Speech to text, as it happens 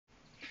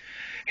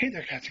Hey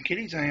there, cats and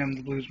kitties. I am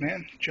the Blues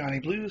Man, Johnny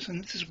Blues,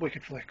 and this is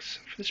Wicked Flicks.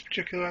 For this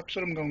particular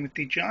episode, I'm going with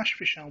the Josh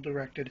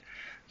Fischel-directed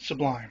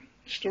Sublime: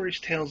 Stories,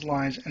 Tales,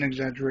 Lies, and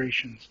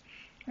Exaggerations.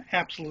 I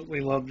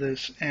absolutely love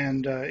this,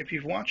 and if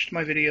you've watched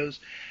my videos,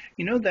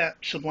 you know that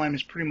Sublime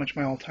is pretty much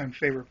my all-time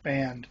favorite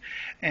band,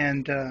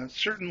 and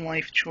certain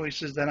life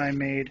choices that I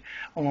made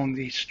along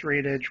the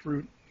straight-edge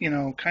route,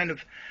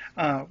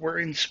 were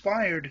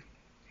inspired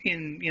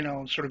in,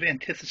 sort of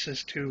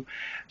antithesis to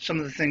some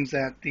of the things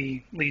that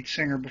the lead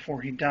singer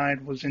before he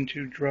died was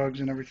into, drugs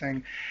and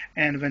everything,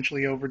 and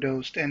eventually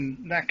overdosed.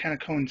 And that kind of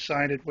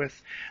coincided with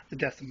the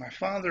death of my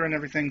father and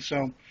everything.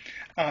 So,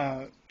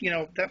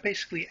 that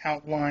basically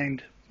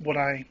outlined what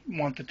I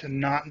wanted to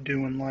not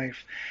do in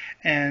life.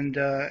 And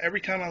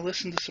every time I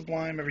listen to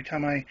Sublime, every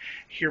time I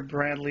hear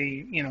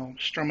Bradley,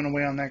 strumming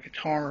away on that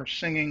guitar or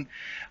singing,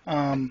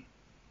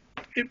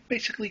 it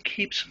basically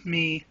keeps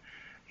me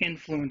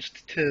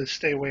influenced to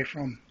stay away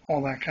from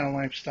all that kind of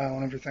lifestyle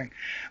and everything.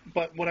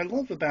 But what I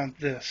love about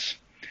this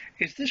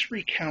is this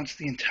recounts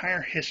the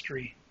entire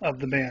history of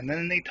the band.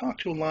 And they talk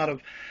to a lot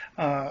of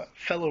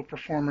fellow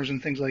performers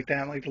and things like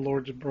that, like the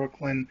Lords of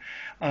Brooklyn,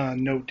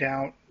 No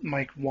Doubt,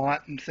 Mike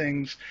Watt and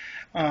things.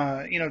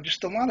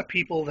 Just a lot of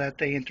people that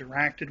they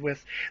interacted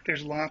with.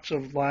 There's lots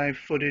of live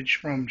footage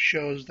from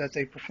shows that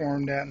they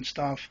performed at and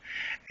stuff.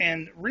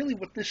 And really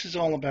what this is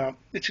all about,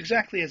 it's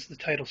exactly as the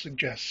title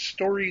suggests: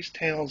 stories,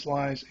 tales,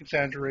 lies,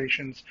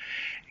 exaggerations.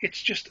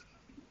 It's just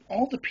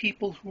all the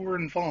people who were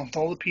involved,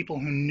 all the people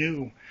who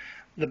knew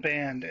the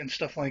band and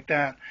stuff like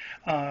that,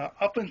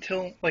 up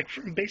until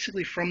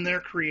basically from their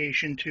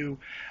creation to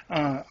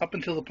up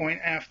until the point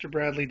after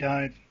Bradley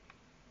died,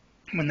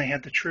 when they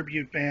had the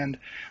tribute band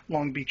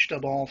Long Beach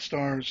Dub All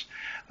Stars,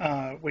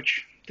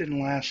 which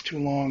didn't last too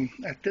long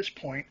at this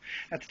point,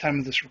 at the time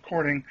of this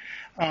recording.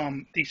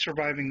 The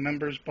surviving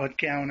members, Bud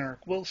Gow and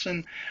Eric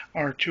Wilson,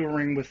 are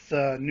touring with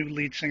new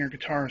lead singer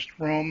guitarist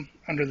Rome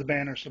under the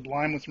banner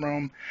Sublime with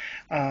Rome,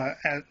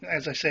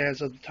 as I say,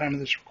 as of the time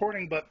of this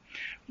recording. But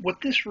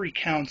what this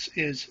recounts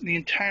is the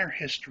entire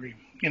history.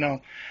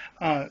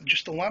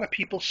 Just a lot of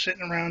people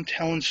sitting around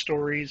telling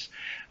stories,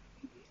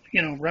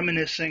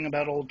 reminiscing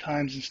about old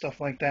times and stuff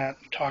like that,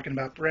 talking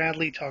about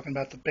Bradley, talking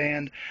about the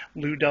band,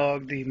 Lou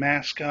Dog, the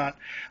mascot.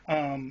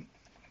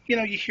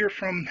 You hear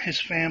from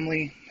his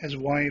family, his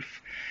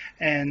wife,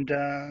 and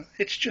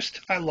it's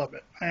just, I love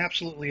it. I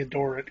absolutely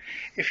adore it.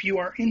 If you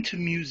are into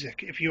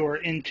music, if you are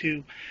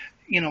into,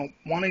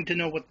 wanting to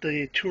know what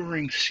the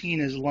touring scene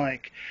is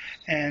like,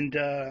 and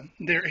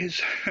there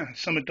is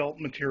some adult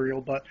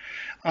material, but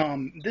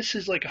this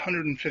is like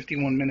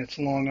 151 minutes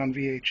long on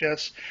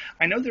VHS.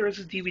 I know there is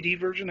a DVD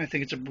version. I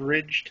think it's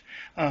abridged,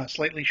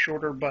 slightly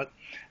shorter, but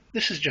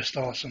this is just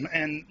awesome.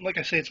 And like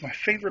I say, it's my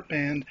favorite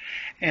band,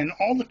 and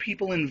all the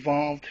people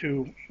involved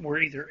who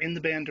were either in the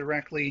band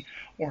directly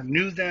or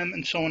knew them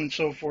and so on and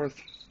so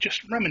forth,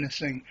 just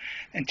reminiscing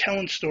and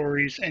telling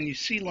stories, and you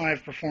see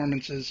live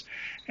performances,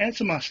 and it's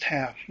a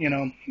must-have,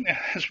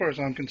 as far as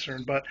I'm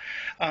concerned. But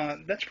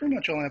that's pretty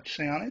much all I have to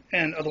say on it,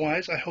 and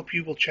otherwise, I hope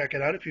you will check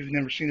it out if you've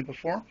never seen it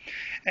before,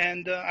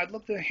 and I'd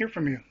love to hear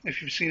from you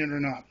if you've seen it or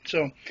not.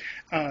 So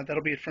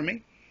that'll be it from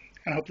me,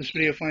 and I hope this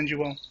video finds you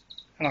well,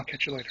 and I'll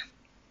catch you later.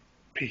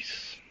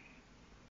 Peace.